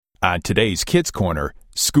On today's Kids Corner,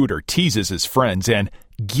 Scooter teases his friends, and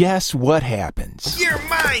guess what happens? You're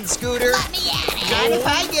mine, Scooter. Let me at it. Not if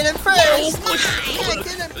I get him first.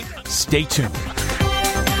 Stay tuned.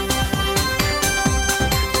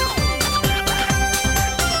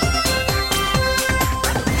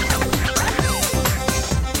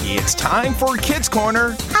 It's time for Kids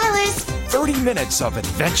Corner. Hi, Liz. 30 minutes of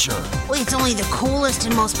adventure. Well, it's only the coolest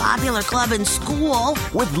and most popular club in school.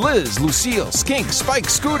 With Liz, Lucille, Skink, Spike,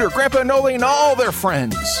 Scooter, Grandpa Noli, and all their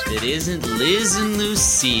friends. It isn't Liz and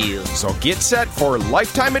Lucille. So get set for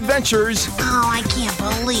lifetime adventures. Oh, I can't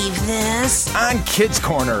believe this. On Kids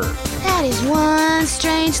Corner. That is one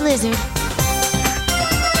strange lizard.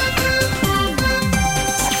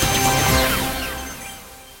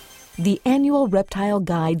 The annual Reptile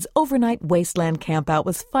Guides Overnight Wasteland Campout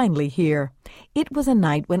was finally here. It was a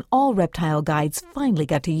night when all reptile guides finally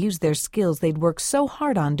got to use their skills they'd worked so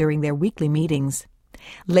hard on during their weekly meetings.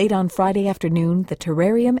 Late on Friday afternoon, the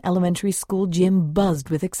Terrarium Elementary School gym buzzed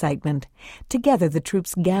with excitement. Together, the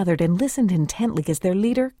troops gathered and listened intently as their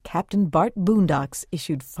leader, Captain Bart Boondocks,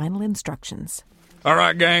 issued final instructions. All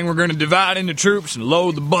right, gang, we're going to divide into troops and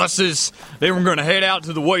load the buses. Then we're going to head out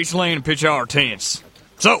to the wasteland and pitch our tents.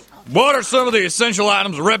 So, what are some of the essential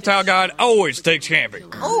items a reptile guide always takes camping?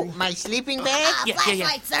 Oh, my sleeping bag?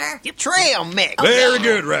 Flashlight, sir. Trail mix. Very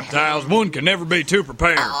good, reptiles. One can never be too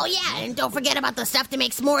prepared. Oh, yeah, and don't forget about the stuff to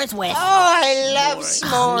make s'mores with. Oh, I love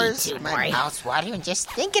s'mores. Me too, My Morrie. mouth's watering just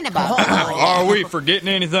thinking about it. Are we forgetting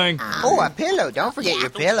anything? Oh, a pillow. Don't forget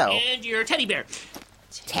your pillow. And your teddy bear.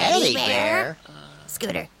 Teddy bear?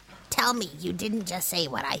 Scooter, tell me you didn't just say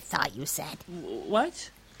what I thought you said.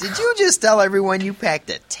 What? Did you just tell everyone you packed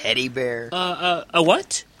a teddy bear? A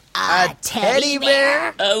what? A teddy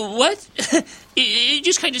bear? What? it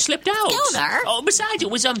just kind of slipped out. Scooter? Oh, besides, it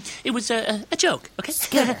was a joke, okay?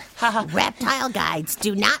 Scooter, reptile guides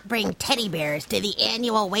do not bring teddy bears to the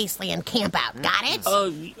annual Wasteland Campout. Got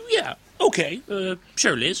it? Yeah. Okay,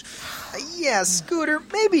 sure, Liz. Yeah, Scooter,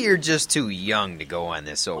 maybe you're just too young to go on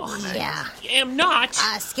this overnight. Yeah. Am not.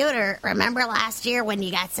 Scooter, remember last year when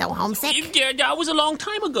you got so homesick? That was a long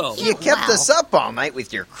time ago. You kept us up all night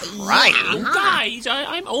with your crying. Guys,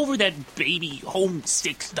 I'm over that baby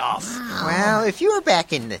homesick stuff. Well, if you were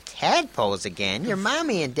back in the tadpoles again, your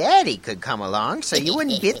mommy and daddy could come along so you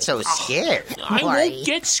wouldn't get so scared. I won't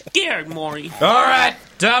get scared, Morrie. All right,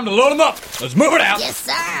 time to load them up. Let's move it out. Yes,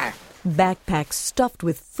 sir. Backpacks stuffed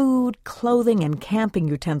with food, clothing, and camping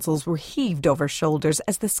utensils were heaved over shoulders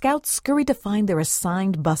as the scouts scurried to find their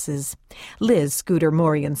assigned buses. Liz, Scooter,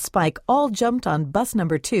 Morrie, and Spike all jumped on bus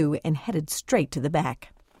number 2 and headed straight to the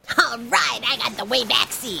back. All right, I got the way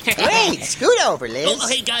back seat. Wait, scoot over, Liz. Oh,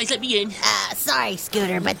 hey, guys, let me in. Sorry,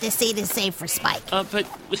 Scooter, but this seat is safe for Spike. But,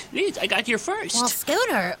 Liz, I got here first. Well,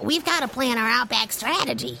 Scooter, we've got to plan our outback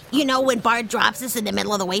strategy. You know, when Bart drops us in the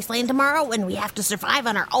middle of the wasteland tomorrow and we have to survive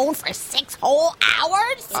on our own for 6 whole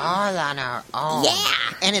hours? All on our own. Yeah.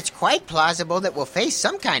 And it's quite plausible that we'll face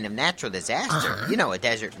some kind of natural disaster. You know, a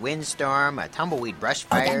desert windstorm, a tumbleweed brush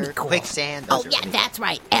fire, that'd be cool. quicksand. Oh, yeah, that's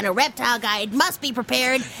right. And a reptile guide must be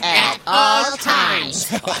prepared At all times.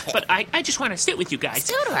 But I just want to sit with you guys.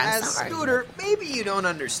 Scooter, I'm sorry. Scooter, maybe you don't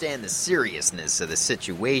understand the seriousness of the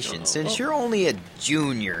situation since you're only a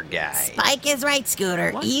junior guy. Spike is right,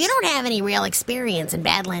 Scooter. What? You don't have any real experience in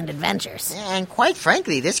Badland adventures. And quite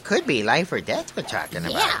frankly, this could be life or death we're talking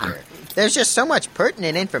about Yeah. here. There's just so much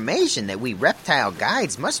pertinent information that we reptile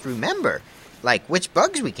guides must remember. Like which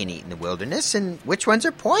bugs we can eat in the wilderness and which ones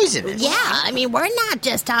are poisonous. Yeah, I mean, we're not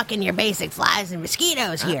just talking your basic flies and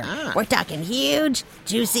mosquitoes here. We're talking huge,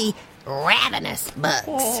 juicy, ravenous bugs.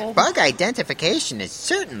 Bug identification is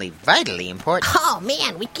certainly vitally important. Oh,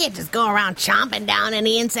 man, we can't just go around chomping down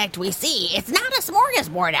any insect we see. It's not a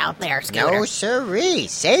smorgasbord out there, Scooter. No siree.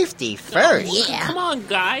 Safety first. Yeah. Come on,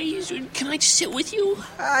 guys. Can I just sit with you?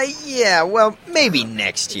 Yeah, well, maybe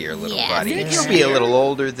next year, little Yeah, buddy. next You'll be a little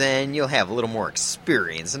older then. You'll have a little more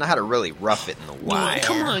experience and know how to really rough it in the wild.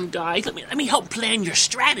 Come on, guys. Let me help plan your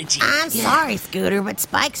strategy. I'm sorry, Scooter, but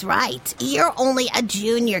Spike's right. You're only a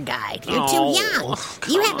junior guide. You're too young.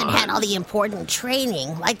 You haven't had all the important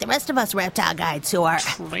training like the rest of us reptile guides who are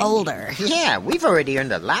older. Yeah, we've already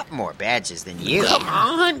earned a lot more badges than you. Come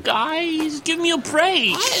on, guys. Give me a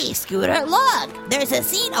break. Hey, Scooter, look. There's a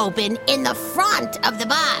seat open in the front of the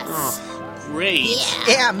bus. Great. Yeah.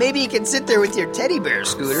 Yeah, maybe you can sit there with your teddy bear,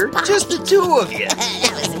 Scooter. Just the two of you.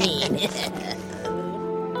 That was mean.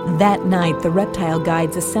 That night, the reptile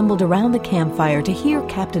guides assembled around the campfire to hear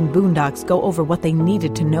Captain Boondocks go over what they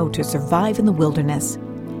needed to know to survive in the wilderness.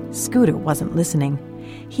 Scooter wasn't listening.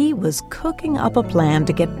 He was cooking up a plan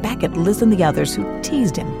to get back at Liz and the others who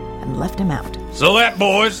teased him and left him out. So that,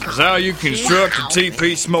 boys, is how you construct a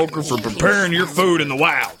TP smoker for preparing your food in the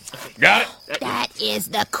wild. Got it? That is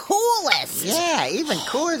the coolest. Yeah, even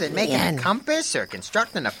cooler than making a compass or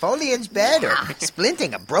constructing a foliage bed or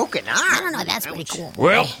splinting a broken arm. I don't know, that's pretty cool.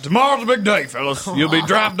 Well, tomorrow's a big day, fellas. You'll be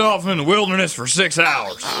dropped off in the wilderness for 6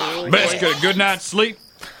 hours. Best get a good night's sleep.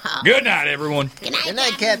 Good night, everyone. Good night, Good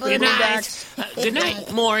night, Captain Good night. Boondocks. Good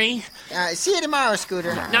night, Maury. See you tomorrow,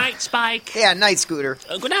 Scooter. Night, Spike. Yeah, night, Scooter.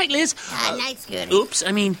 Good night, Liz. Night, Scooter. Oops,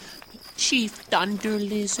 I mean, Chief Thunder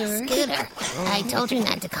Lizard. Scooter, I told you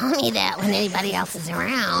not to call me that when anybody else is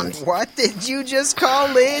around. What did you just call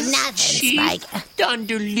Liz? Nothing, Chief Spike.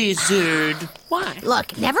 Thunder Lizard. Why?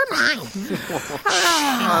 Look, never mind.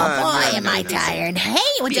 Oh, boy, am I tired. Hey,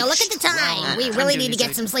 would you look at the time? We really need to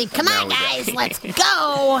get some sleep. Come on, guys, let's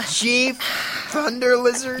go. Chief Thunder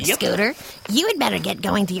Lizard? Scooter, you had better get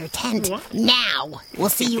going to your tent now. We'll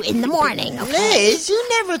see you in the morning, okay? Liz, you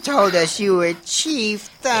never told us you were Chief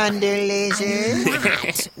Thunder Lizard.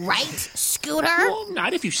 Not, right, Scooter? Well,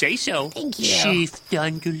 not if you say so. Thank you. Chief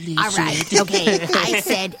Thunder Lizard. All right, okay, I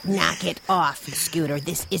said knock it off, Scooter.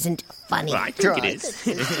 This isn't funny. Well, I think it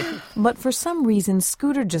is. But for some reason,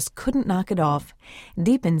 Scooter just couldn't knock it off.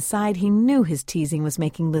 Deep inside, he knew his teasing was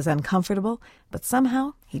making Liz uncomfortable, but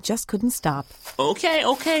somehow he just couldn't stop.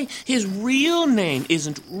 Okay. His real name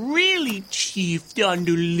isn't really Chief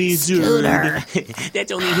Thunder Lizard. Scooter.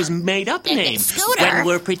 That's only his made-up name. Scooter. When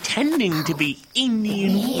we're pretending to be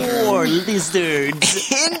Indian war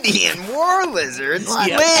lizards. Indian War Lizards? Look,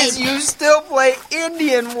 Liz, you still play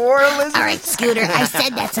Indian War Lizards? All right, Scooter, I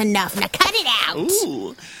said that's enough. Now cut it out.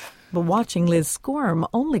 Ooh. But watching Liz squirm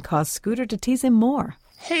only caused Scooter to tease him more.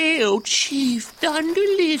 Hail, Chief Thunder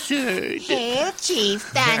Lizard. Hail, Chief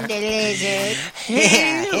Thunder Lizard.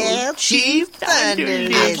 Hail, Chief Thunder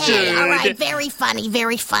Lizard. Okay, all right, very funny,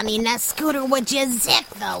 very funny. Now, Scooter, would you zip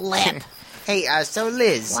the lip? Hey, so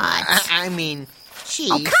Liz. What? I mean,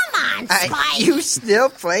 Chief. Oh, come on, Spike. You still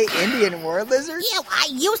play Indian War Lizard? Yeah, I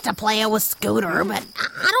used to play it with Scooter, but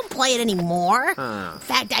I don't play it anymore. In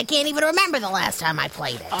fact, I can't even remember the last time I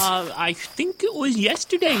played it. I think it was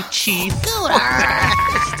yesterday, Chief. Scooter!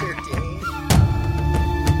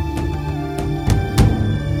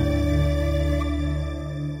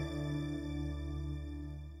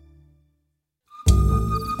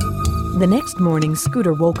 The next morning,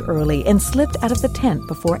 Scooter woke early and slipped out of the tent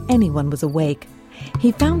before anyone was awake.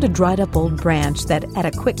 He found a dried-up old branch that, at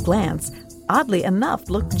a quick glance, oddly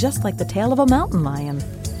enough, looked just like the tail of a mountain lion.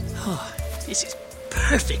 Oh, this is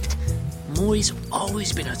perfect. Morrie's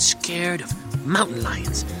always been scared of mountain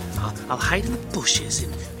lions. I'll hide in the bushes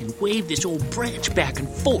and wave this old branch back and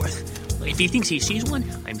forth. If he thinks he sees one,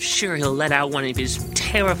 I'm sure he'll let out one of his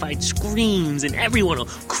terrified screams, and everyone will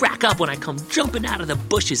crack up when I come jumping out of the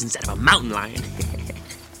bushes instead of a mountain lion.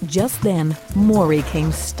 Just then, Morrie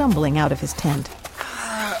came stumbling out of his tent.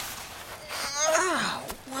 Oh,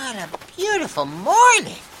 what a beautiful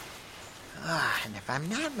morning. And if I'm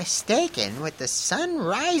not mistaken, with the sun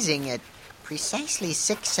rising at precisely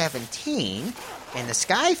 6:17 and the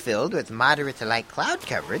sky filled with moderate to light cloud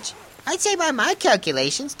coverage, I'd say by my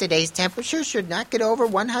calculations, today's temperature should not get over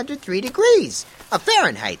 103 degrees.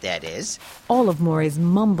 Fahrenheit, that is. All of Morrie's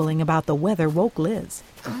mumbling about the weather woke Liz.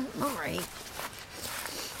 Morrie,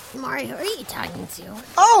 who are you talking to?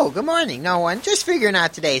 Oh, good morning. No one. Just figuring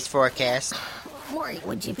out today's forecast. Morrie,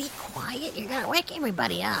 would you be quiet? You're going to wake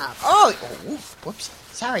everybody up. Oh, whoops.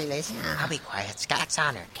 Sorry, Liz. I'll be quiet. Scott's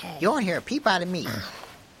on her. Okay. You won't hear a peep out of me.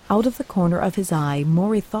 Out of the corner of his eye,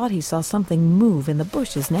 Morrie thought he saw something move in the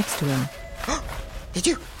bushes next to him. Did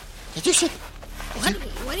you see?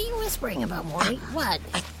 What are you whispering about, Morrie? What?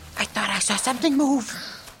 I thought I saw something move.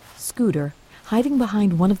 Scooter, hiding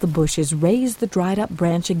behind one of the bushes, raised the dried-up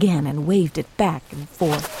branch again and waved it back and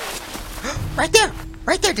forth. Right there.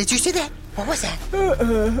 Did you see that? What was that?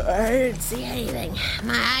 I didn't see anything.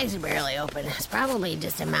 My eyes are barely open. It's probably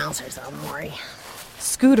just a mouse or something, Morrie.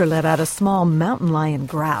 Scooter let out a small mountain lion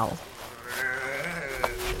growl.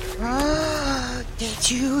 Oh, did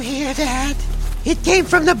you hear that? It came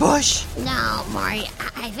from the bush. No, Morrie,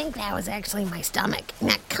 I think that was actually my stomach.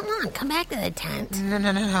 Now, come on, come back to the tent.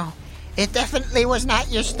 No. It definitely was not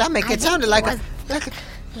your stomach. It sounded like a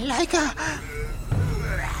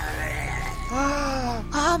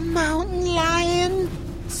mountain lion.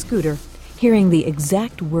 Scooter, hearing the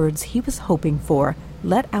exact words he was hoping for,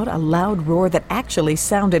 let out a loud roar that actually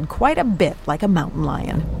sounded quite a bit like a mountain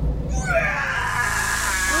lion. A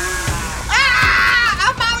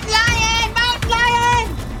mountain lion! Mountain lion! Mountain lion!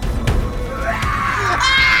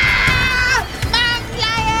 Mountain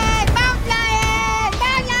lion! Mountain lion!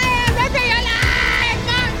 Run for your life!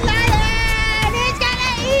 Mountain lion! He's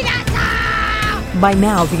gonna eat us all! By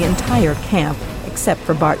now, the entire camp, except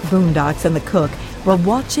for Bart Boondocks and the cook, were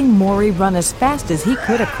watching Morrie run as fast as he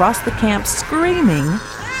could across the camp, screaming.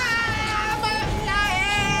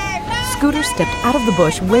 Scooter stepped out of the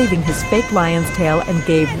bush, waving his fake lion's tail, and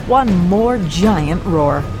gave one more giant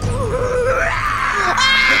roar.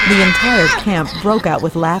 The entire camp broke out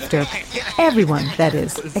with laughter. Everyone, that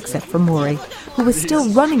is, except for Morrie, who was still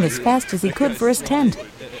running as fast as he could for his tent.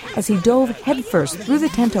 As he dove headfirst through the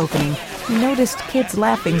tent opening, he noticed kids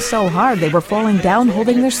laughing so hard they were falling down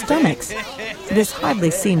holding their stomachs. This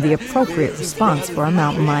hardly seemed the appropriate response for a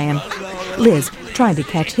mountain lion. Liz, trying to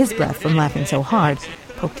catch his breath from laughing so hard,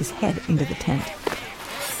 poked his head into the tent.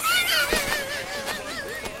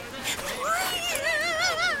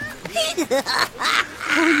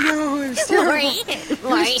 Oh, no, it's terrible.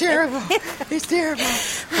 Morrie. It's terrible. It's terrible.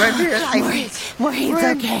 Run for your life. Morrie, it's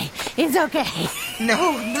okay. It's okay.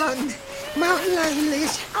 No, mountain lion,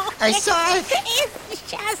 Liz. I saw it.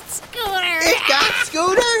 It's just Scooter. It got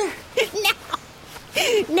Scooter.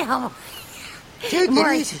 No. Take it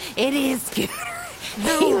Morrie, easy. it is Scooter.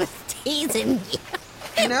 No. He was teasing you.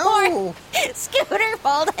 No. Morrie, Scooter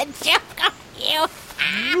pulled a joke on you.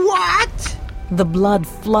 What? The blood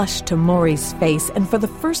flushed to Morrie's face, and for the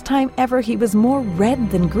first time ever, he was more red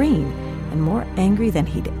than green, and more angry than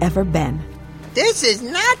he'd ever been. This is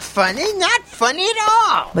not funny at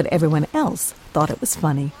all. But everyone else thought it was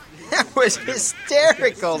funny. That was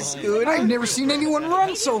hysterical, Scooter. I've never seen anyone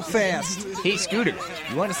run so fast. Hey, Scooter,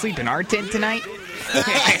 you want to sleep in our tent tonight? All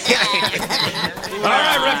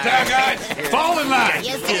right, reptile guys, fall in line.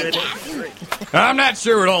 Yes, sir, Captain. I'm not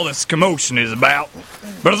sure what all this commotion is about,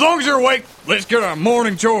 but as long as you're awake, let's get our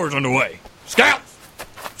morning chores underway. Scout,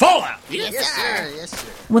 fall out. Yes, sir. Yes, sir.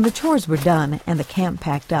 When the chores were done and the camp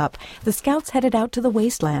packed up, the scouts headed out to the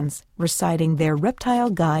wastelands, reciting their Reptile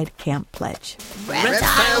Guide camp pledge.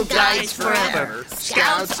 Reptile guides forever.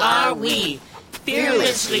 Scouts are we,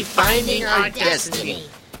 fearlessly finding our destiny.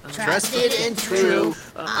 Trusted and true,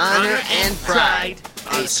 honor and pride.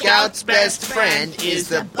 A scout's best friend is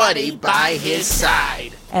the buddy by his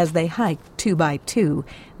side. As they hiked 2 by 2,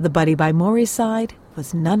 the buddy by Morrie's side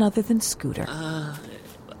was none other than Scooter.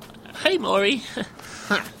 Hey, Morrie.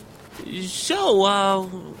 So,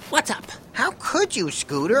 what's up? How could you,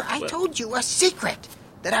 Scooter? I told you a secret.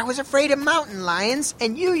 That I was afraid of mountain lions,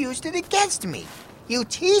 and you used it against me. You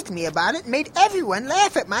teased me about it and made everyone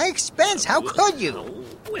laugh at my expense. How could you?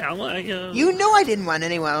 Well, You knew I didn't want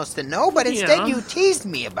anyone else to know, but instead you teased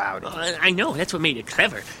me about it. I know, that's what made it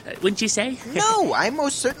clever. Wouldn't you say? No, I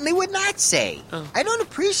most certainly would not say. Oh. I don't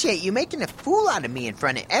appreciate you making a fool out of me in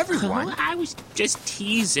front of everyone. Oh, I was just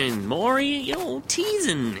teasing, Morrie.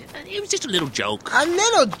 Teasing. It was just a little joke. A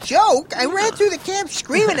little joke? I ran through the camp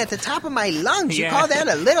screaming at the top of my lungs. You Yeah. call that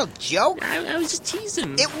a little joke? I was just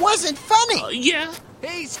teasing. It wasn't funny. Yeah.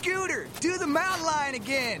 Hey, Scooter, do the mountain lion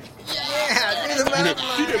again. Yeah, do the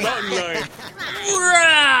mountain lion.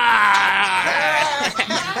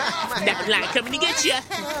 Mountain lion coming to get you.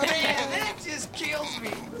 That just kills me.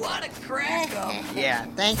 What a crack up. Yeah,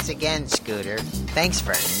 thanks again, Scooter. Thanks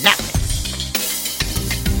for nothing.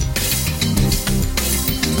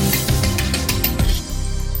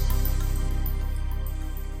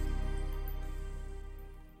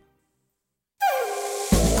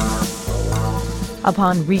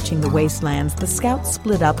 Upon reaching the wastelands, the scouts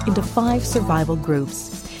split up into 5 survival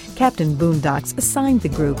groups. Captain Boondocks assigned the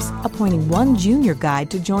groups, appointing 1 junior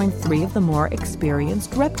guide to join 3 of the more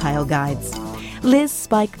experienced reptile guides. Liz,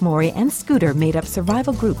 Spike, Morrie, and Scooter made up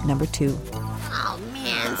survival group number 2. Oh,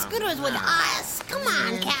 man, Scooter was with us. Come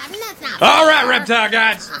on, Captain, that's not All fair. right, reptile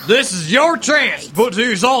guides, this is your chance to put to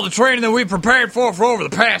use all the training that we prepared for over the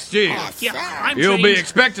past year. Yeah, I'm You'll be trained.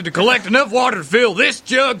 expected to collect enough water to fill this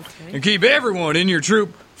jug and keep everyone in your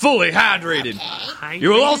troop fully hydrated. You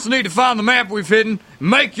will also need to find the map we've hidden and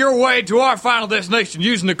make your way to our final destination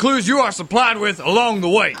using the clues you are supplied with along the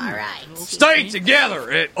way. All right. Stay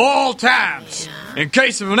together at all times. In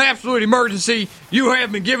case of an absolute emergency, you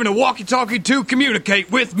have been given a walkie-talkie to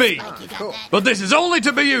communicate with me. But this is only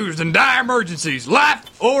to be used in dire emergencies, life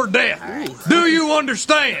or death. Do you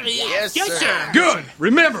understand? Yes, sir. Good.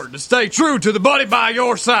 Remember to stay true to the buddy by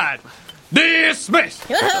your side. Dismissed.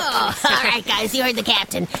 Oh, all right, guys, you heard the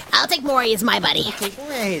captain. I'll take Morrie as my buddy.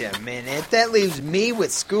 Wait a minute. That leaves me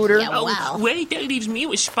with Scooter. Yeah, well. Wait, that leaves me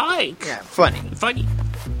with Spike. Yeah, funny. Funny.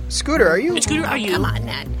 Scooter, are you? Scooter, are you? Come on,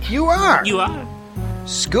 Ned. You are. You are.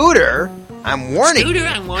 Scooter, I'm warning you. Scooter,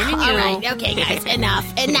 I'm warning you. All right, okay, guys,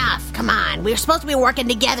 enough. Come on. We're supposed to be working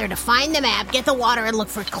together to find the map, get the water, and look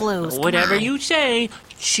for clues. Come Whatever on. you say,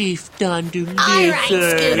 Chief Thunder All right,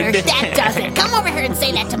 Scooter, that does it. Come over here and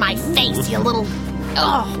say that to my face, you little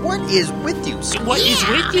Oh, What is with you, Scooter? What is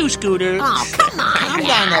with you, Scooter? oh, come on. Calm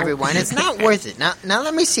down, everyone. It's not worth it. Now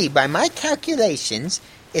let me see. By my calculations,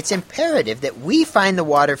 it's imperative that we find the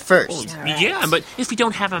water first. Yeah, but if we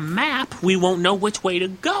don't have a map, we won't know which way to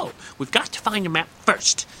go. We've got to find a map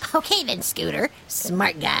first. Okay then, Scooter.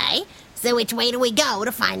 Smart guy. So which way do we go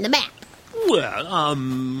to find the map? Well,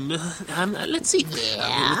 let's see.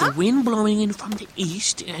 Yeah? With the wind blowing in from the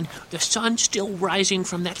east and the sun still rising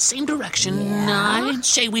from that same direction, I'd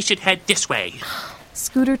say we should head this way.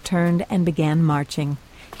 Scooter turned and began marching.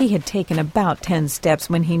 He had taken about 10 steps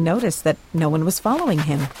when he noticed that no one was following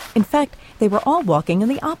him. In fact, they were all walking in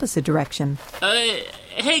the opposite direction.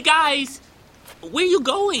 Hey guys, where you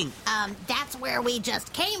going? That's where we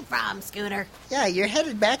just came from, Scooter. Yeah, you're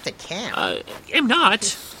headed back to camp. I'm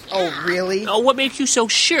not. Oh, really? Oh, what makes you so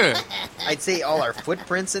sure? I'd say all our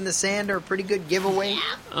footprints in the sand are a pretty good giveaway.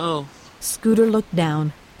 Oh. Scooter looked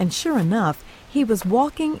down, and sure enough, he was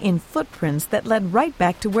walking in footprints that led right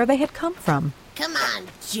back to where they had come from. Come on,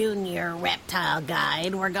 Junior Reptile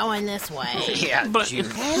Guide. We're going this way. Yeah, But-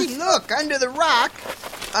 Hey, look, under the rock,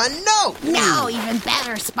 a note. No, even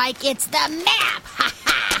better, Spike. It's the map.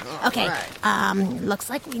 Okay, right. looks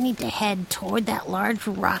like we need to head toward that large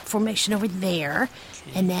rock formation over there,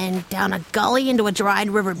 and then down a gully into a dried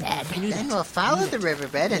riverbed. Then we'll follow the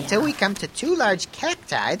riverbed until we come to 2 large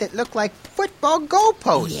cacti that look like football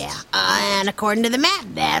goalposts. Yeah, and according to the map,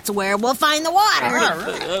 that's where we'll find the water. All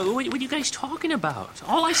right. What are you guys talking about?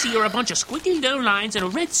 All I see are a bunch of squiggly little lines and a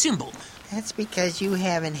red symbol. That's because you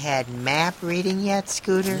haven't had map reading yet,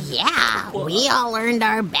 Scooter. Yeah, we all earned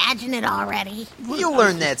our badge in it already. You'll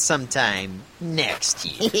learn that sometime next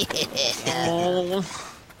year. Oh.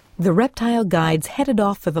 The reptile guides headed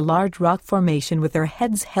off for the large rock formation with their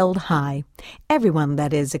heads held high. Everyone,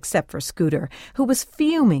 that is, except for Scooter, who was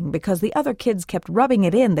fuming because the other kids kept rubbing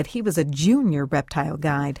it in that he was a junior reptile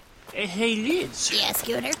guide. Hey, Liz. Yeah,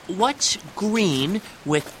 Scooter? What's green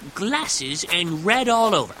with glasses and red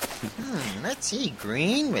all over? Let's see,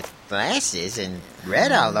 green with glasses and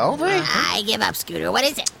red all over it. I give up, Scooter. What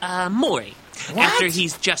is it? Morrie. After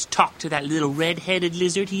he's just talked to that little red-headed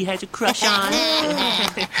lizard he has a crush on.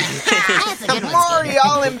 That's a good one, Morrie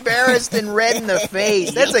all embarrassed and red in the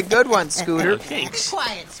face. That's a good one, Scooter. Thanks.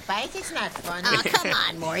 Quiet, Spike. It's not funny. Oh, come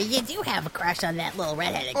on, Morrie. You do have a crush on that little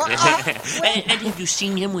redheaded girl. And have you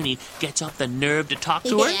seen him when he gets up the nerve to talk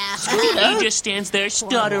to her? Yeah. He just stands there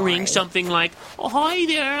stuttering something like, "Oh, hi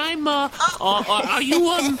there, I'm, are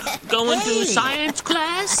you, going to science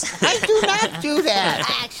class?" I do not do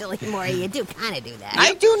that. Actually, Morrie, you do kind of do that.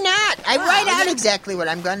 I do not. I write out exactly what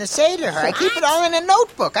I'm going to say to her. I keep it all in a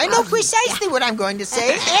notebook. I know precisely what I'm going to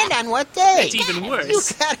say and on what day. It's even worse. You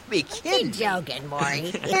gotta be You're kidding. joking,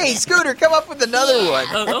 Morrie. Hey, Scooter, come up with another one.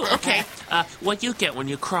 Oh, okay. What you get when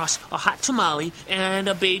you cross a hot tamale and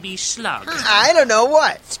a baby slug? I don't know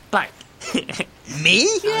what. Spike. Me?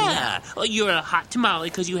 Yeah. Well, you're a hot tamale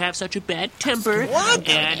because you have such a bad temper. What?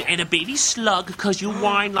 And a baby slug because you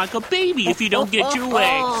whine like a baby if you don't get your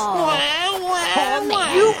way.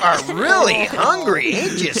 You are really hungry,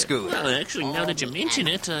 ain't you, Scooter? Well, actually, now that you mention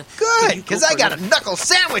it... Good, could you because go I for got a- a knuckle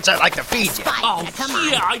sandwich I'd like to feed you. Oh,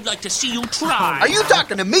 yeah, I'd like to see you try. Are you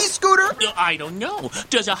talking to me, Scooter? I don't know.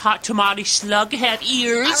 Does a hot tamale slug have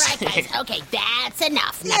ears? All right, guys. Okay, that's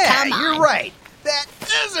enough. Now, Yeah, come on. you're right. That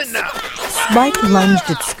is enough. Spike lunged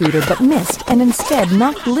at Scooter but missed and instead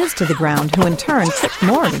knocked Liz to the ground, who in turn tripped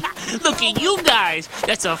Morrie. Look at you guys.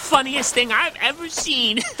 That's the funniest thing I've ever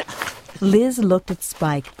seen. Liz looked at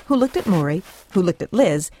Spike, who looked at Morrie, who looked at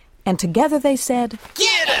Liz, and together they said,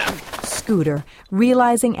 Get him! Scooter,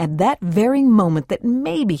 realizing at that very moment that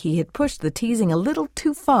maybe he had pushed the teasing a little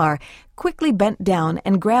too far, quickly bent down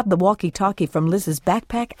and grabbed the walkie-talkie from Liz's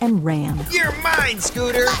backpack and ran. You're mine,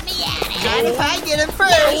 Scooter. Let me at it. Not if I get him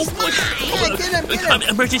first. Yeah, get him.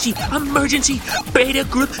 Emergency. Beta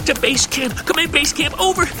group to base camp. Come in, base camp.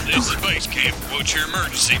 Over. This is base camp. What's your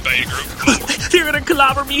emergency, beta group? They're gonna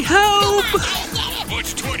clobber me. Help!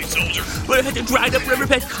 What's 20, soldier? We're at the dried up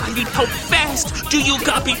riverbed. I need help fast. Do you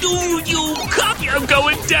copy? I'm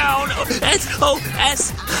going down.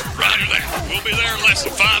 SOS. Roger that. We'll be there in less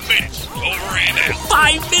than 5 minutes. Over and out.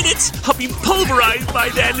 5 minutes. I'll be pulverized by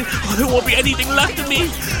then. There won't be anything left of me.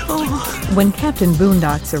 When Captain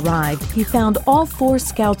Boondocks arrived, he found all 4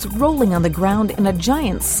 scouts rolling on the ground in a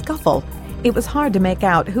giant scuffle. It was hard to make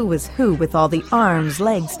out who was who with all the arms,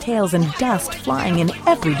 legs, tails, and dust flying in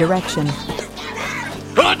every direction.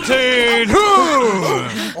 Hunting!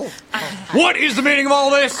 What is the meaning of all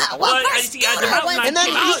this? And then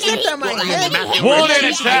he slipped on my head. One at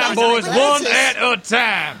a time, boys. One at a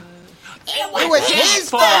time. It was his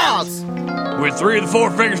fault. With 3 of the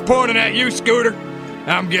 4 fingers pointing at you, Scooter.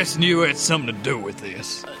 I'm guessing you had something to do with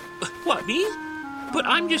this. What, me? But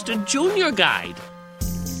I'm just a junior guide.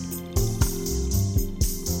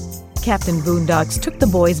 Captain Boondocks took the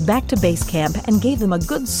boys back to base camp and gave them a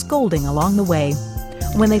good scolding along the way.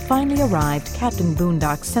 When they finally arrived, Captain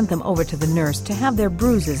Boondocks sent them over to the nurse to have their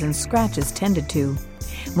bruises and scratches tended to.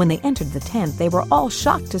 When they entered the tent, they were all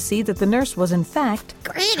shocked to see that the nurse was in fact...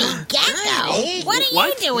 Granny Gecko, what are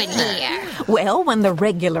you doing here? Well, when the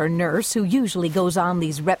regular nurse, who usually goes on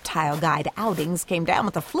these reptile guide outings, came down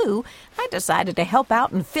with the flu, I decided to help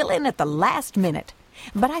out and fill in at the last minute.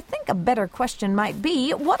 But I think a better question might be,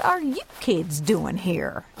 what are you kids doing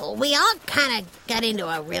here? We all kind of got into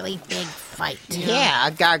a really big fight. Yeah,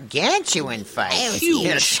 a gargantuan fight. It was You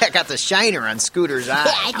gotta huge. check out the shiner on Scooter's eye.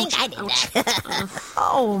 Yeah, I think I did that.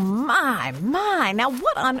 Oh, my. Now,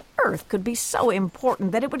 what on earth could be so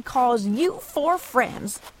important that it would cause you 4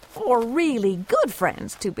 friends, 4 really good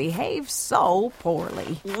friends, to behave so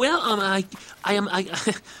poorly? Well,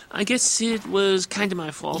 I guess it was kind of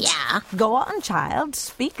my fault. Yeah. Go on, child.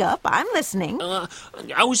 Speak up. I'm listening.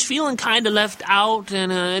 I was feeling kind of left out,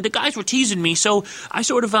 and the guys were teasing me, so I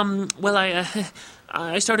sort of,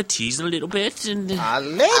 I started teasing a little bit, and... A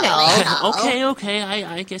little? Okay,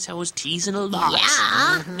 I guess I was teasing a lot.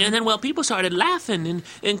 Yeah. And then, people started laughing and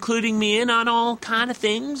including me in on all kind of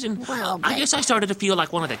things, and I guess I started to feel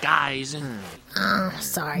like one of the guys. Oh,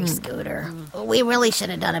 sorry, Scooter. We really should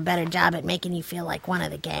have done a better job at making you feel like one of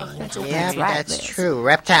the gang. Yeah, that's true.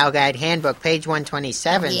 Reptile Guide Handbook, page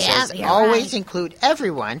 127 says, you're always right. include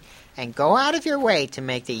everyone and go out of your way to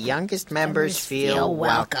make the youngest members feel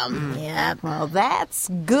welcome. Yeah. Well, that's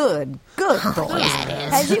good. Good, boys. Yeah, it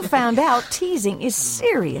is. As you found out, teasing is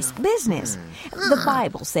serious business. The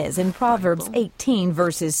Bible says in Proverbs 18,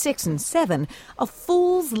 verses 6 and 7, a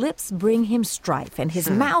fool's lips bring him strife, and his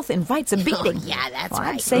mouth invites a beating. Yeah, that's Well,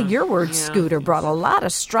 right. I'd say your word, Scooter, brought a lot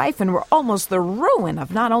of strife and were almost the ruin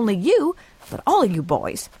of not only you, but all of you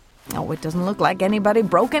boys. Oh, it doesn't look like anybody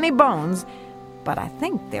broke any bones, but I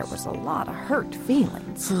think there was a lot of hurt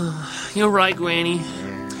feelings. You're right, Granny.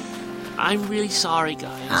 I'm really sorry,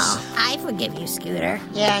 guys. Oh, I forgive you, Scooter.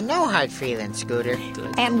 Yeah, no hard feelings, Scooter.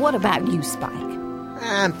 And what about you, Spike?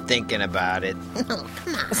 I'm thinking about it. Oh,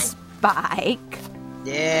 come on. Spike?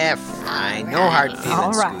 Yeah, fine. No hard feelings,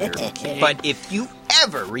 All right. Scooter. But if you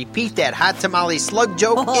ever repeat that hot tamale slug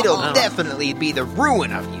joke, it'll definitely be the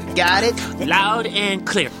ruin of you. Got it? Loud and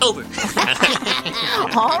clear. Over.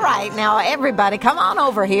 All right, now everybody come on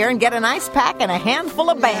over here and get an ice pack and a handful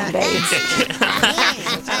of Band-Aids.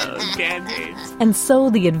 Band-Aids. And so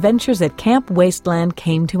the adventures at Camp Wasteland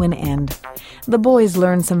came to an end. The boys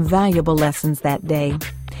learned some valuable lessons that day.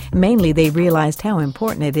 Mainly, they realized how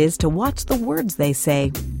important it is to watch the words they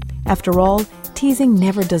say. After all, teasing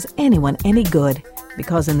never does anyone any good,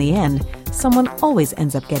 because in the end, someone always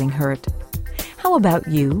ends up getting hurt. How about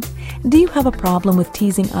you? Do you have a problem with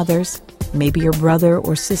teasing others? Maybe your brother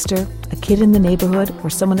or sister, a kid in the neighborhood, or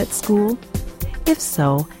someone at school? If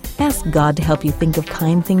so, ask God to help you think of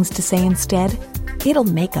kind things to say instead. It'll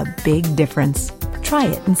make a big difference. Try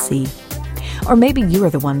it and see. Or maybe you're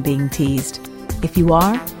the one being teased. If you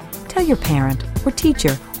are, tell your parent or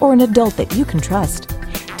teacher or an adult that you can trust.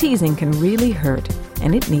 Teasing can really hurt,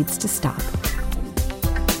 and it needs to stop.